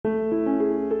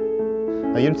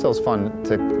Unitil is fun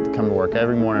to come to work.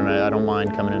 Every morning I don't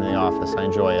mind coming into the office, I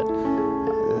enjoy it.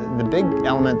 The big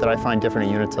element that I find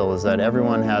different at Unitil is that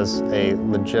everyone has a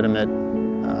legitimate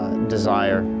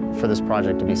desire for this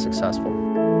project to be successful.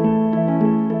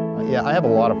 Yeah, I have a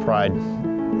lot of pride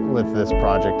with this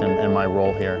project and my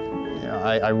role here. You know,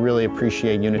 I really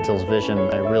appreciate Unitil's vision.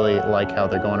 I really like how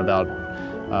they're going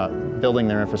about building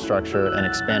their infrastructure and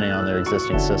expanding on their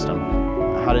existing system.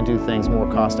 How to do things more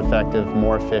cost-effective,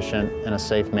 more efficient, in a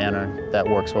safe manner that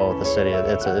works well with the city.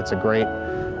 It's a great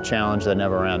challenge that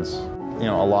never ends. You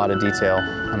know, a lot of detail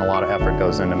and a lot of effort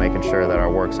goes into making sure that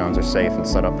our work zones are safe and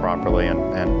set up properly,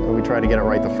 and we try to get it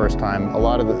right the first time. A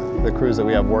lot of the crews that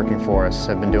we have working for us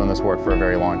have been doing this work for a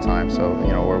very long time, so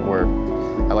you know,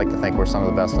 I like to think we're some of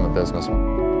the best in the business.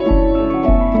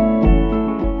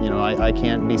 You know, I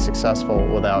can't be successful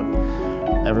without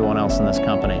everyone else in this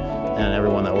company and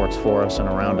everyone that works for us and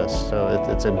around us. So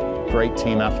it's a great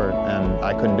team effort, and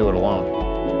I couldn't do it alone.